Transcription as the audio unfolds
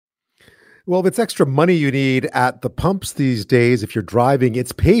Well, if it's extra money you need at the pumps these days, if you're driving,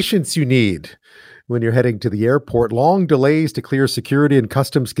 it's patience you need when you're heading to the airport. Long delays to clear security and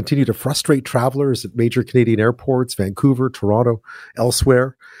customs continue to frustrate travelers at major Canadian airports, Vancouver, Toronto,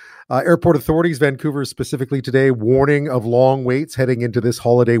 elsewhere. Airport authorities, Vancouver specifically today, warning of long waits heading into this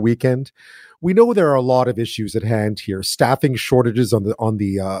holiday weekend. We know there are a lot of issues at hand here: staffing shortages on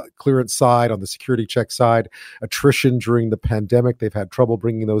the clearance side, on the security check side, attrition during the pandemic. They've had trouble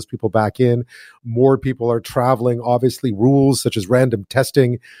bringing those people back in. More people are traveling. Obviously, rules such as random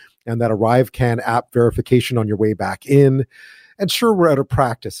testing and that ArriveCan app verification on your way back in. And sure, we're out of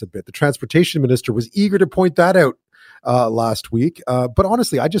practice a bit. The transportation minister was eager to point that out last week. But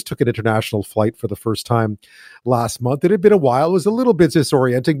honestly, I just took an international flight for the first time last month. It had been a while. It was a little bit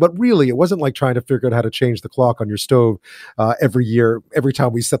disorienting, but really it wasn't like trying to figure out how to change the clock on your stove every year, every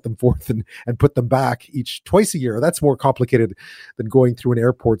time we set them forth and put them back twice a year. That's more complicated than going through an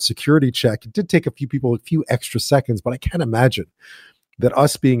airport security check. It did take a few extra seconds, but I can't imagine that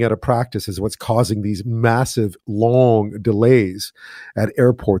us being out of practice is what's causing these massive, long delays at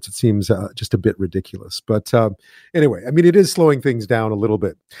airports. It seems just a bit ridiculous. But anyway, I mean, it is slowing things down a little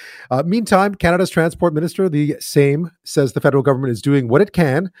bit. Meantime, Canada's Transport Minister, the same, says the federal government is doing what it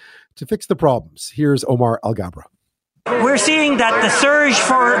can to fix the problems. Here's Omar Alghabra. We're seeing that the surge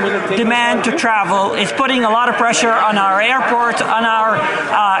for demand to travel is putting a lot of pressure on our airports, on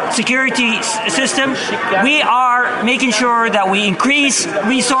our security system. We are making sure that we increase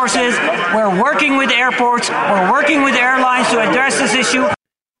resources. We're working with airports. We're working with airlines to address this issue.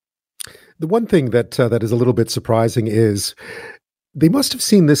 The one thing that is a little bit surprising is they must have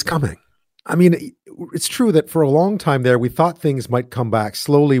seen this coming. I mean, it's true that for a long time there, we thought things might come back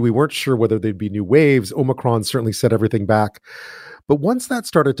slowly. We weren't sure whether there'd be new waves. Omicron certainly set everything back. But once that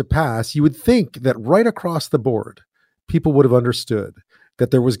started to pass, you would think that right across the board, people would have understood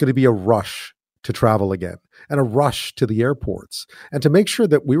that there was going to be a rush to travel again and a rush to the airports, and to make sure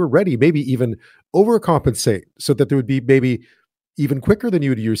that we were ready, maybe even overcompensate so that there would be maybe even quicker than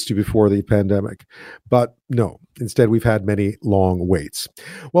you'd used to before the pandemic. But no, instead we've had many long waits.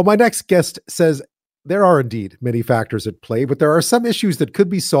 Well, my next guest says there are indeed many factors at play, but there are some issues that could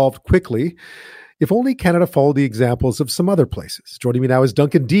be solved quickly if only Canada followed the examples of some other places. Joining me now is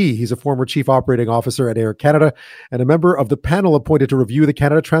Duncan Dee. He's a former Chief Operating Officer at Air Canada and a member of the panel appointed to review the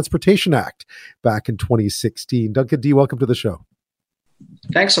Canada Transportation Act back in 2016. Duncan Dee, welcome to the show.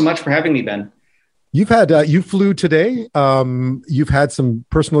 Thanks so much for having me, Ben. You flew today. You've had some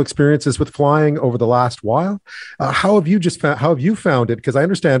personal experiences with flying over the last while. How have you found it? Because I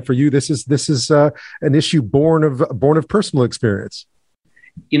understand for you, this is an issue born of personal experience.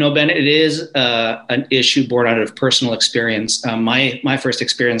 You know, Ben, it is an issue born out of personal experience. My first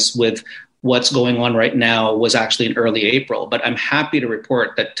experience with what's going on right now was actually in early April, but I'm happy to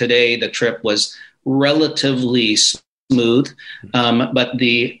report that today the trip was relatively smooth. But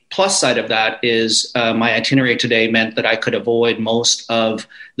the plus side of that is my itinerary today meant that I could avoid most of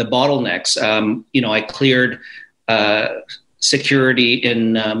the bottlenecks. I cleared security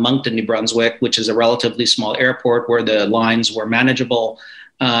in Moncton, New Brunswick, which is a relatively small airport where the lines were manageable.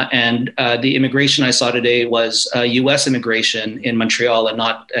 And the immigration I saw today was U.S. immigration in Montreal and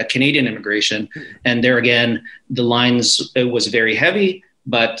not Canadian immigration. And there again, the lines, it was very heavy,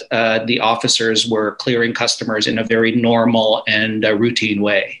 but the officers were clearing customers in a very normal and routine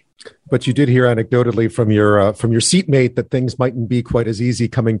way. But you did hear anecdotally from your seatmate that things mightn't be quite as easy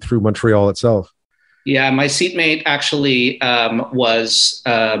coming through Montreal itself. Yeah, my seatmate actually was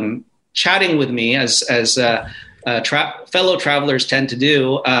chatting with me as fellow travelers tend to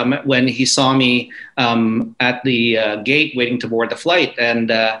do when he saw me at the gate waiting to board the flight,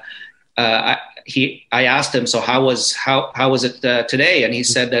 and I asked him, so how was it today? And he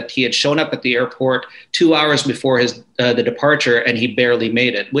said that he had shown up at the airport 2 hours before the departure, and he barely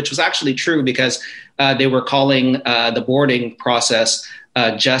made it, which was actually true because they were calling the boarding process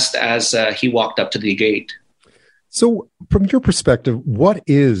just as he walked up to the gate. So from your perspective, what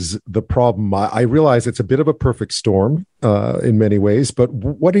is the problem? I realize it's a bit of a perfect storm in many ways, but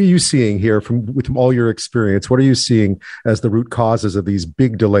what are you seeing here with all your experience? What are you seeing as the root causes of these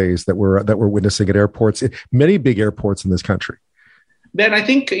big delays that we're witnessing at airports, many big airports in this country? Ben, I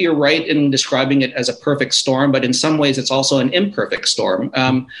think you're right in describing it as a perfect storm, but in some ways it's also an imperfect storm.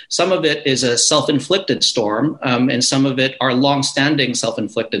 Some of it is a self-inflicted storm, and some of it are long-standing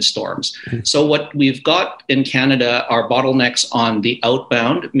self-inflicted storms. Mm-hmm. So what we've got in Canada are bottlenecks on the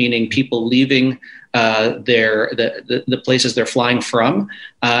outbound, meaning people leaving the places they're flying from,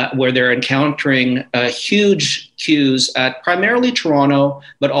 where they're encountering huge queues at primarily Toronto,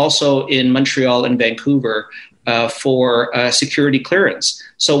 but also in Montreal and Vancouver for security clearance.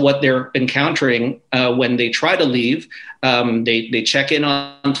 So what they're encountering when they try to leave, they check in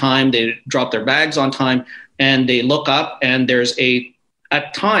on time, they drop their bags on time, and they look up and there's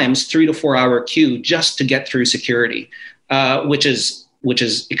at times 3 to 4 hour queue just to get through security, which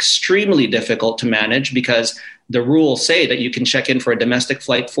is extremely difficult to manage because the rules say that you can check in for a domestic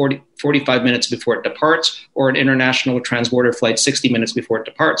flight 45 minutes before it departs, or an international transborder flight 60 minutes before it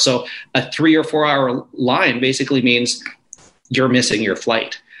departs. So a 3 or 4 hour line basically means you're missing your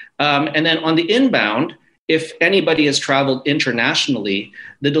flight. And then on the inbound, if anybody has traveled internationally,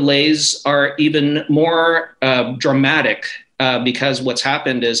 the delays are even more dramatic because what's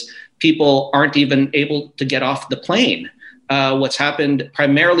happened is people aren't even able to get off the plane. What's happened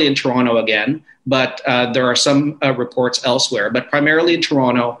primarily in Toronto again, but there are some reports elsewhere, but primarily in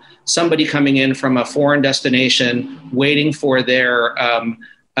Toronto, somebody coming in from a foreign destination, waiting for their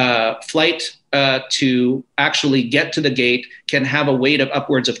flight to actually get to the gate can have a wait of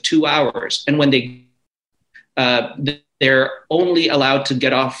upwards of 2 hours. And when they're only allowed to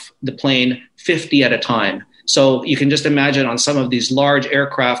get off the plane 50 at a time. So you can just imagine on some of these large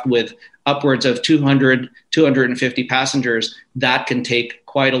aircraft with upwards of 200, 250 passengers, that can take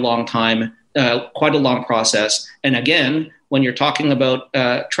quite a long time, quite a long process. And again, when you're talking about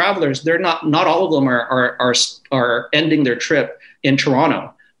travelers, they're not all of them are ending their trip in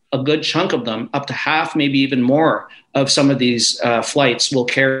Toronto. A good chunk of them, up to half, maybe even more of some of these flights will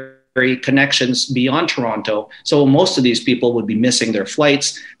carry connections beyond Toronto. So most of these people would be missing their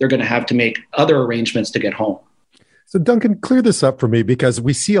flights. They're going to have to make other arrangements to get home. So Duncan, clear this up for me, because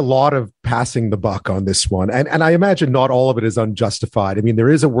we see a lot of passing the buck on this one. And I imagine not all of it is unjustified. I mean, there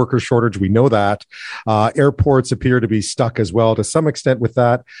is a worker shortage. We know that. Airports appear to be stuck as well to some extent with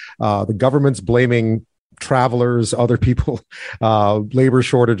that. The government's blaming travelers, other people, labor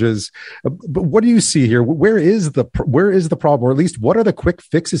shortages. But what do you see here? Where is the problem? Or at least what are the quick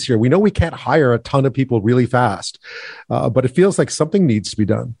fixes here? We know we can't hire a ton of people really fast, but it feels like something needs to be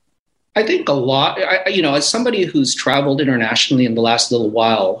done. I think a lot, as somebody who's traveled internationally in the last little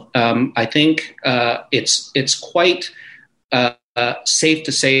while, I think it's quite safe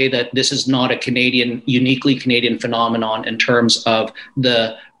to say that this is not a uniquely Canadian phenomenon in terms of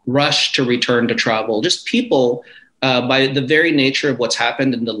the rush to return to travel. Just people, by the very nature of what's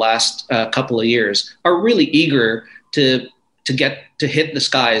happened in the last couple of years, are really eager to hit the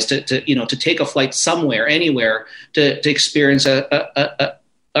skies, to take a flight somewhere, anywhere, to experience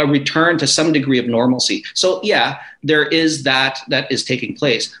a return to some degree of normalcy. So yeah, there is that is taking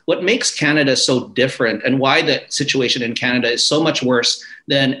place. What makes Canada so different, and why the situation in Canada is so much worse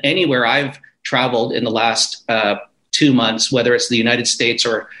than anywhere I've traveled in the last 2 months, whether it's the United States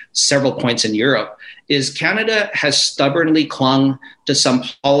or several points in Europe, is Canada has stubbornly clung to some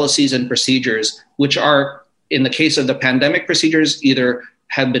policies and procedures, which are, in the case of the pandemic procedures, either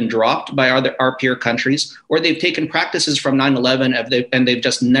have been dropped by our peer countries, or they've taken practices from 9/11 and they've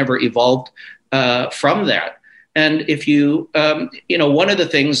just never evolved from that. And if one of the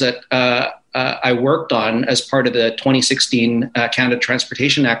things that I worked on as part of the 2016 Canada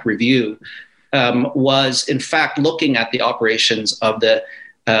Transportation Act review was, in fact, looking at the operations of the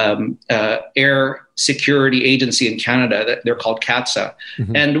Air Security Agency in Canada. They're called CATSA.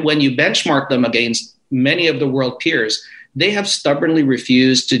 Mm-hmm. And when you benchmark them against many of the world peers, they have stubbornly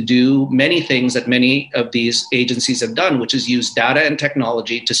refused to do many things that many of these agencies have done, which is use data and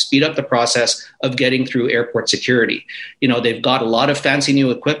technology to speed up the process of getting through airport security. They've got a lot of fancy new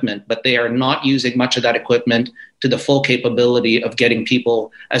equipment, but they are not using much of that equipment to the full capability of getting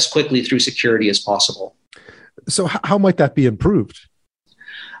people as quickly through security as possible. So how might that be improved?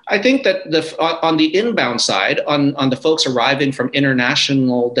 I think that on the inbound side, on the folks arriving from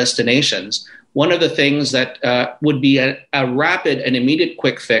international destinations, one of the things that would be a rapid and immediate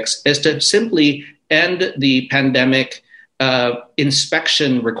quick fix is to simply end the pandemic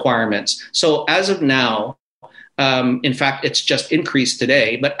inspection requirements. So as of now, in fact, it's just increased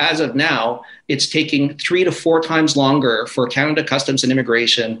today, but as of now, it's taking 3 to 4 times longer for Canada Customs and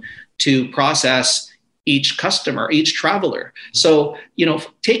Immigration to process each customer, each traveler. So,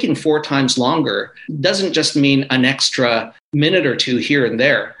 taking 4 times longer doesn't just mean an extra minute or two here and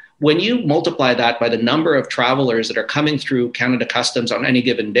there. When you multiply that by the number of travelers that are coming through Canada Customs on any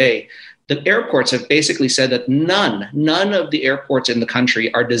given day, the airports have basically said that none of the airports in the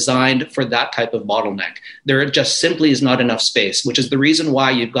country are designed for that type of bottleneck. There just simply is not enough space, which is the reason why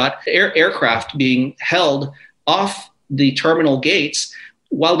you've got aircraft being held off the terminal gates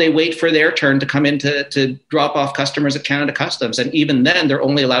while they wait for their turn to come in to drop off customers at Canada Customs. And even then, they're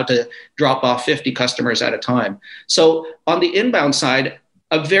only allowed to drop off 50 customers at a time. So on the inbound side,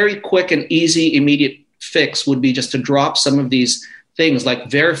 a very quick and easy, immediate fix would be just to drop some of these things like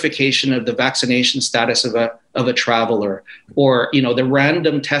verification of the vaccination status of a traveler, or the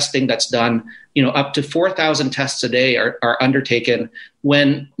random testing that's done. Up to 4,000 tests a day are undertaken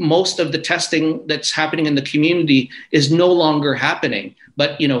when most of the testing that's happening in the community is no longer happening.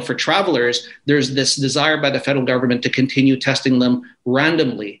 But for travelers, there's this desire by the federal government to continue testing them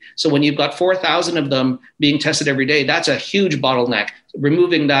randomly. So when you've got 4,000 of them being tested every day, that's a huge bottleneck.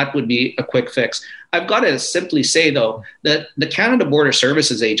 Removing that would be a quick fix. I've got to simply say, though, that the Canada Border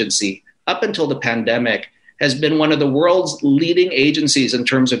Services Agency, up until the pandemic, has been one of the world's leading agencies in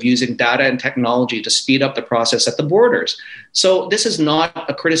terms of using data and technology to speed up the process at the borders. So this is not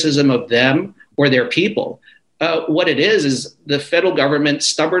a criticism of them or their people. What it is the federal government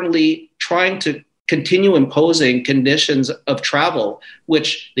stubbornly trying to continue imposing conditions of travel,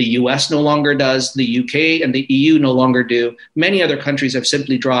 which the US no longer does, the UK and the EU no longer do. Many other countries have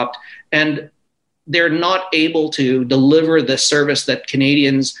simply dropped, and they're not able to deliver the service that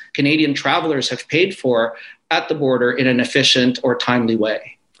Canadian travelers have paid for at the border in an efficient or timely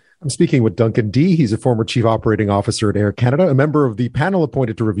way. I'm speaking with Duncan Dee. He's a former Chief Operating Officer at Air Canada, a member of the panel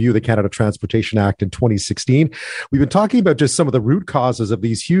appointed to review the Canada Transportation Act in 2016. We've been talking about just some of the root causes of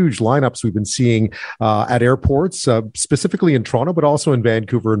these huge lineups we've been seeing at airports, specifically in Toronto, but also in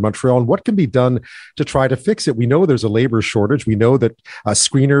Vancouver and Montreal, and what can be done to try to fix it. We know there's a labor shortage. We know that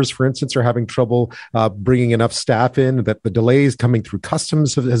screeners, for instance, are having trouble bringing enough staff in, that the delays coming through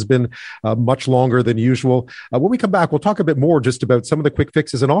customs has been much longer than usual. When we come back, we'll talk a bit more just about some of the quick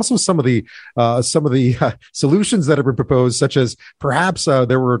fixes and also some of the solutions that have been proposed, such as perhaps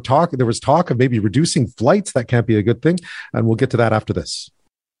there was talk of maybe reducing flights. That can't be a good thing, and we'll get to that after this.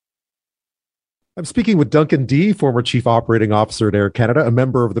 I'm speaking with Duncan Dee, former Chief Operating Officer at Air Canada, a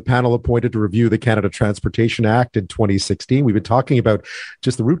member of the panel appointed to review the Canada Transportation Act in 2016. We've been talking about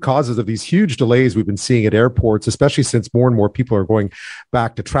just the root causes of these huge delays we've been seeing at airports, especially since more and more people are going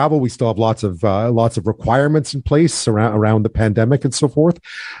back to travel. We still have lots of requirements in place around the pandemic and so forth,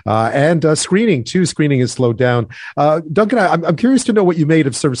 and screening too. Screening has slowed down. Duncan, I'm curious to know what you made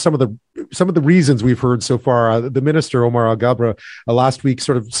of sort of some of the reasons we've heard so far. The Minister Omar Al-Gabra last week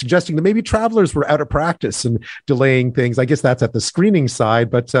sort of suggesting that maybe travelers were out of practice and delaying things. I guess that's at the screening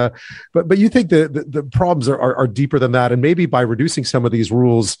side, but you think the problems are deeper than that, and maybe by reducing some of these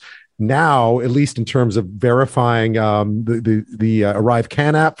rules now, at least in terms of verifying the Arrive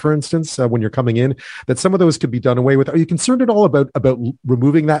Can app, for instance, when you're coming in, that some of those could be done away with. Are you concerned at all about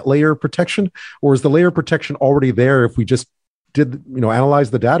removing that layer of protection, or is the layer of protection already there if we just did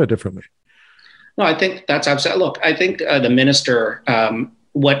analyze the data differently? No, I think that's absolutely. Look, I think the minister,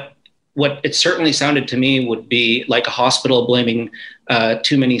 what it certainly sounded to me would be like a hospital blaming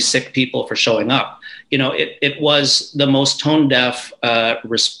too many sick people for showing up. It was the most tone-deaf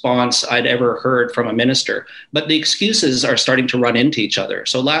response I'd ever heard from a minister. But the excuses are starting to run into each other.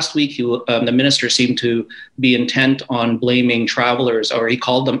 So last week, the minister seemed to be intent on blaming travelers, or he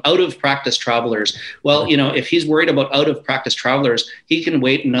called them out-of-practice travelers. Well, if he's worried about out-of-practice travelers, he can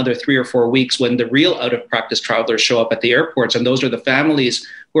wait another 3 or 4 weeks when the real out-of-practice travelers show up at the airports. And those are the families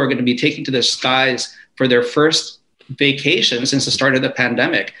who are going to be taking to the skies for their first vacation since the start of the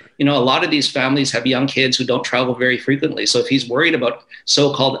pandemic. A lot of these families have young kids who don't travel very frequently. So if he's worried about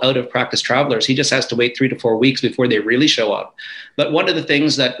so-called out-of-practice travelers, he just has to wait 3 to 4 weeks before they really show up. But one of the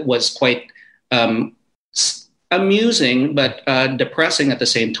things that was quite amusing but depressing at the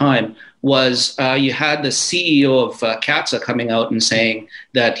same time was you had the CEO of CATSA coming out and saying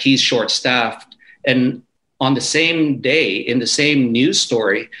that he's short-staffed. And on the same day, in the same news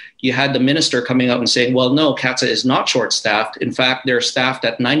story, you had the minister coming out and saying, well, no, CATSA is not short-staffed. In fact, they're staffed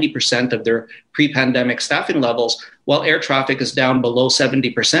at 90% of their pre-pandemic staffing levels, while air traffic is down below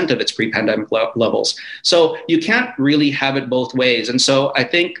 70% of its pre-pandemic levels. So you can't really have it both ways. And so I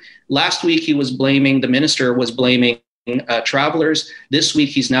think last week the minister was blaming travelers. This week,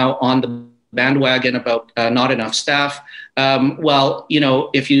 he's now on the bandwagon about not enough staff.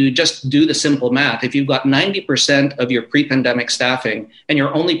 If you just do the simple math, if you've got 90% of your pre-pandemic staffing and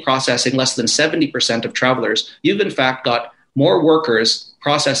you're only processing less than 70% of travelers, you've in fact got more workers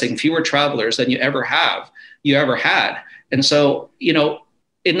processing fewer travelers than you ever had. And so,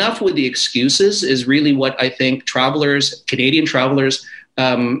 enough with the excuses is really what I think Canadian travelers,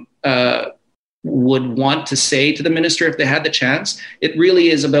 would want to say to the minister if they had the chance. It really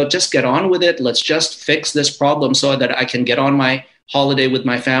is about just get on with it. Let's just fix this problem so that I can get on my holiday with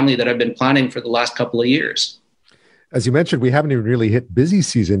my family that I've been planning for the last couple of years. As you mentioned, we haven't even really hit busy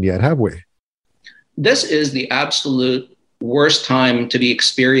season yet, have we? This is the absolute worst time to be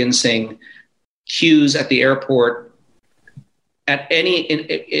experiencing queues at the airport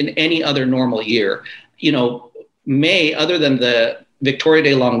in any other normal year. May, other than the Victoria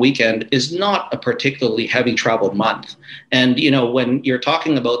Day long weekend, is not a particularly heavy traveled month. And, when you're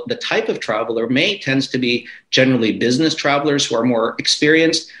talking about the type of traveler, May tends to be generally business travelers who are more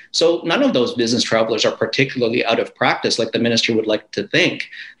experienced. So none of those business travelers are particularly out of practice like the minister would like to think.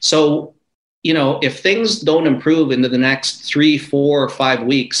 So, if things don't improve into the next 3, 4, or 5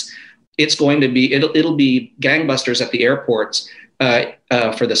 weeks, it's going to be, it'll be gangbusters at the airports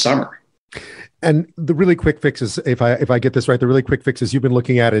for the summer. And the really quick fix is, if I get this right, the really quick fix is you've been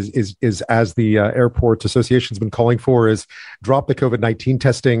looking at is as the Airports Association's been calling for, is drop the COVID-19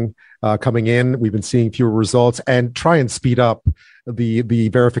 testing coming in. We've been seeing fewer results, and try and speed up the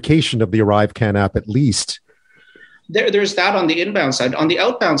verification of the ArriveCAN app at least. There's that on the inbound side. On the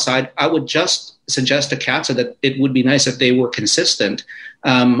outbound side, I would just suggest to CATSA that it would be nice if they were consistent.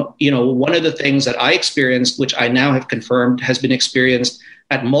 One of the things that I experienced, which I now have confirmed has been experienced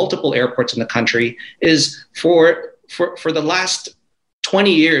at multiple airports in the country, is for the last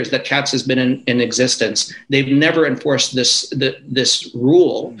 20 years that CATS has been in existence, they've never enforced this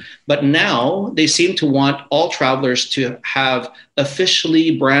rule. But now they seem to want all travelers to have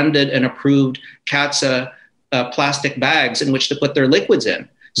officially branded and approved CATSA plastic bags in which to put their liquids in.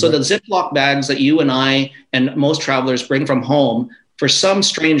 So the Ziploc bags that you and I and most travelers bring from home, for some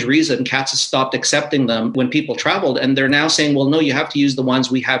strange reason, CATS has stopped accepting them when people traveled. And they're now saying, well, no, you have to use the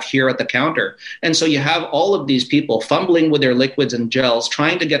ones we have here at the counter. And so you have all of these people fumbling with their liquids and gels,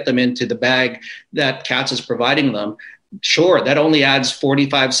 trying to get them into the bag that CATS is providing them. Sure, that only adds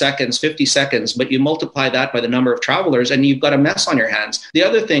 45 seconds, 50 seconds, but you multiply that by the number of travelers and you've got a mess on your hands. The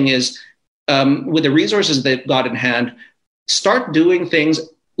other thing is, with the resources they've got in hand, start doing things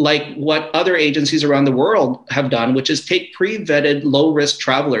like what other agencies around the world have done, which is take pre-vetted low-risk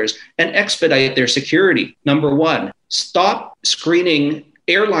travelers and expedite their security. Number one, stop screening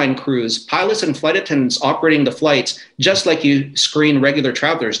airline crews, pilots and flight attendants operating the flights just like you screen regular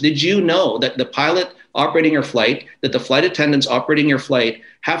travelers. Did you know that the pilot operating your flight, that the flight attendants operating your flight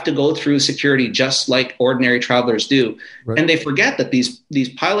have to go through security just like ordinary travelers do? Right. And they forget that these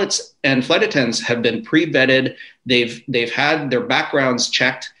pilots and flight attendants have been pre-vetted. They've had their backgrounds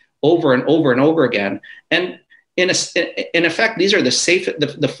checked over and over and over again. And in effect, these are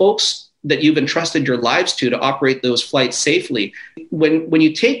the folks that you've entrusted your lives to operate those flights safely. When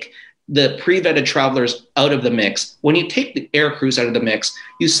you take the pre-vetted travelers out of the mix, when you take the air crews out of the mix,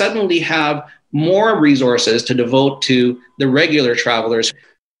 you suddenly have more resources to devote to the regular travelers.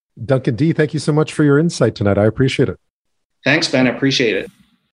 Duncan Dee, thank you so much for your insight tonight. I appreciate it. Thanks, Ben. I appreciate it.